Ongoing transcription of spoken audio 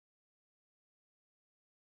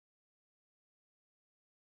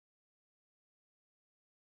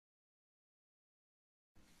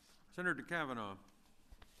Senator Kavanaugh.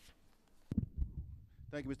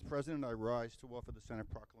 Thank you, Mr. President. I rise to offer the Senate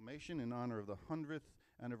proclamation in honor of the 100th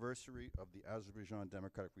anniversary of the Azerbaijan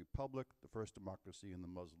Democratic Republic, the first democracy in the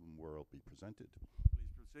Muslim world. Be presented.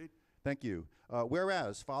 Please proceed. Thank you.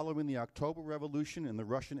 Whereas, following the October Revolution in the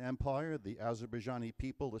Russian Empire, the Azerbaijani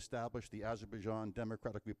people established the Azerbaijan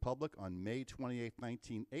Democratic Republic on May 28,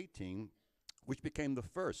 1918, which became the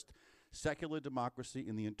first secular democracy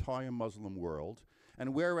in the entire Muslim world.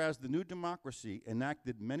 And whereas the new democracy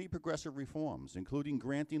enacted many progressive reforms, including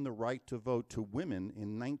granting the right to vote to women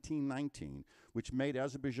in 1919, which made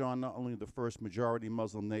Azerbaijan not only the first majority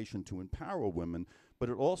Muslim nation to empower women, but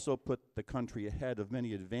it also put the country ahead of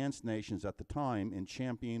many advanced nations at the time in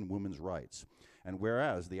championing women's rights. And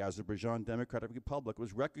whereas the Azerbaijan Democratic Republic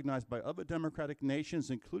was recognized by other democratic nations,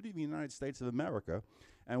 including the United States of America,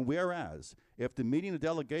 and whereas, after meeting a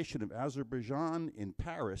delegation of Azerbaijan in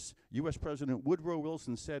Paris, U.S. President Woodrow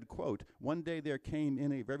Wilson said, quote, "One day there came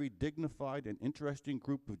in a very dignified and interesting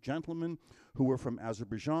group of gentlemen who were from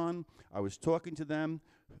Azerbaijan. I was talking to them,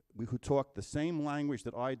 who talked the same language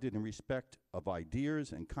that I did in respect of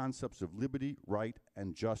ideas and concepts of liberty, right,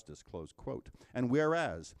 and justice," close quote. And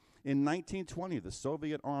whereas, in 1920, the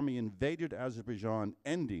Soviet army invaded Azerbaijan,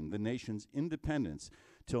 ending the nation's independence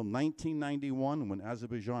till 1991, when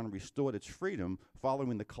Azerbaijan restored its freedom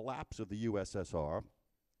following the collapse of the USSR.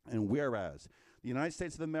 And whereas, the United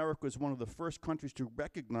States of America is one of the first countries to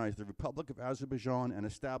recognize the Republic of Azerbaijan and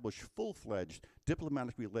establish full-fledged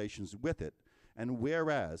diplomatic relations with it. And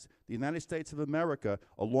whereas the United States of America,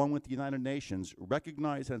 along with the United Nations,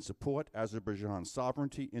 recognize and support Azerbaijan's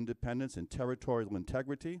sovereignty, independence, and territorial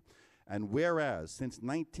integrity. And whereas since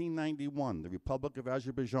 1991, the Republic of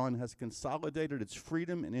Azerbaijan has consolidated its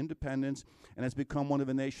freedom and independence and has become one of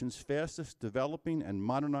the nation's fastest developing and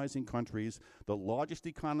modernizing countries, the largest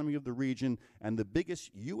economy of the region, and the biggest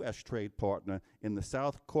U.S. trade partner in the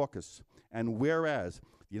South Caucasus. And whereas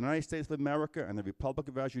the United States of America and the Republic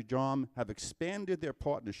of Azerbaijan have expanded their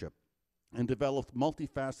partnership and developed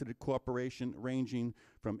multifaceted cooperation ranging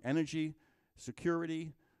from energy,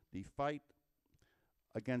 security, the fight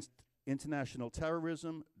against international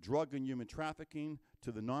terrorism, drug and human trafficking,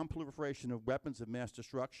 to the non-proliferation of weapons of mass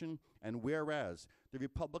destruction. And whereas the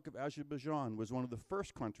Republic of Azerbaijan was one of the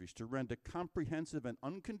first countries to render comprehensive and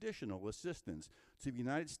unconditional assistance to the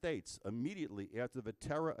United States immediately after the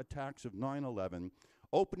terror attacks of 9/11,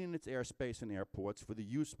 opening its airspace and airports for the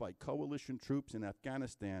use by coalition troops in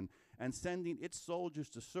Afghanistan and sending its soldiers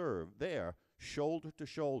to serve there shoulder to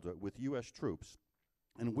shoulder with U.S. troops.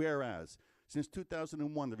 And whereas since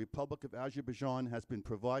 2001, the Republic of Azerbaijan has been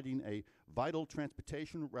providing a vital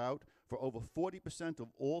transportation route for over 40% of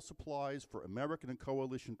all supplies for American and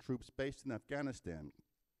coalition troops based in Afghanistan.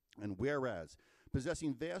 And whereas,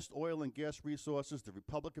 possessing vast oil and gas resources, the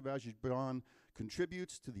Republic of Azerbaijan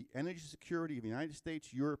contributes to the energy security of the United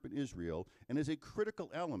States, Europe, and Israel, and is a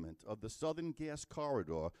critical element of the Southern Gas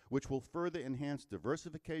Corridor, which will further enhance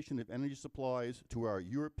diversification of energy supplies to our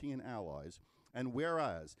European allies. And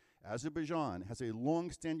whereas Azerbaijan has a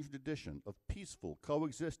long-standing tradition of peaceful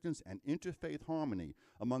coexistence and interfaith harmony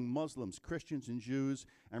among Muslims, Christians, and Jews,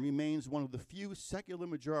 and remains one of the few secular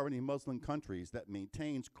majority Muslim countries that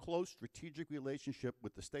maintains close strategic relationship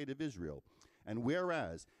with the State of Israel. And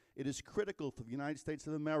whereas it is critical for the United States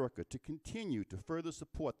of America to continue to further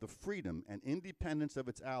support the freedom and independence of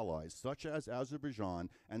its allies, such as Azerbaijan,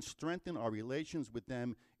 and strengthen our relations with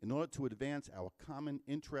them in order to advance our common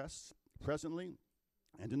interests presently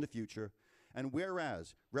and in the future. And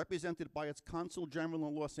whereas, represented by its Consul General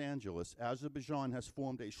in Los Angeles, Azerbaijan has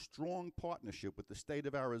formed a strong partnership with the state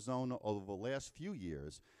of Arizona over the last few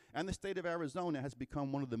years, and the state of Arizona has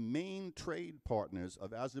become one of the main trade partners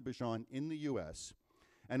of Azerbaijan in the U.S.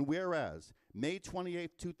 And whereas May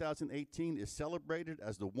 28, 2018 is celebrated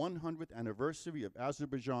as the 100th anniversary of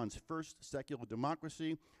Azerbaijan's first secular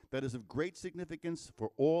democracy, that is of great significance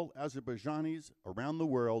for all Azerbaijanis around the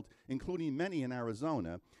world, including many in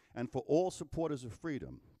Arizona, and for all supporters of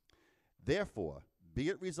freedom. Therefore, be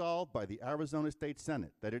it resolved by the Arizona State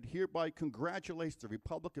Senate that it hereby congratulates the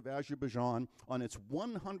Republic of Azerbaijan on its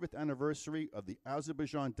 100th anniversary of the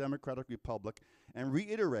Azerbaijan Democratic Republic and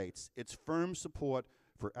reiterates its firm support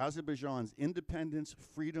for Azerbaijan's independence,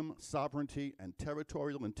 freedom, sovereignty, and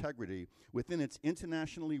territorial integrity within its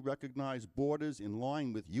internationally recognized borders in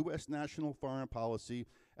line with U.S. national foreign policy,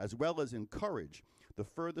 as well as encourage the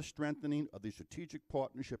further strengthening of the strategic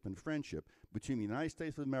partnership and friendship between the United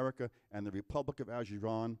States of America and the Republic of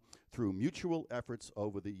Azerbaijan through mutual efforts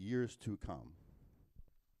over the years to come.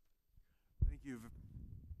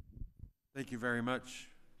 Thank you very much,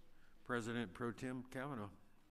 President Pro Tem Kavanaugh.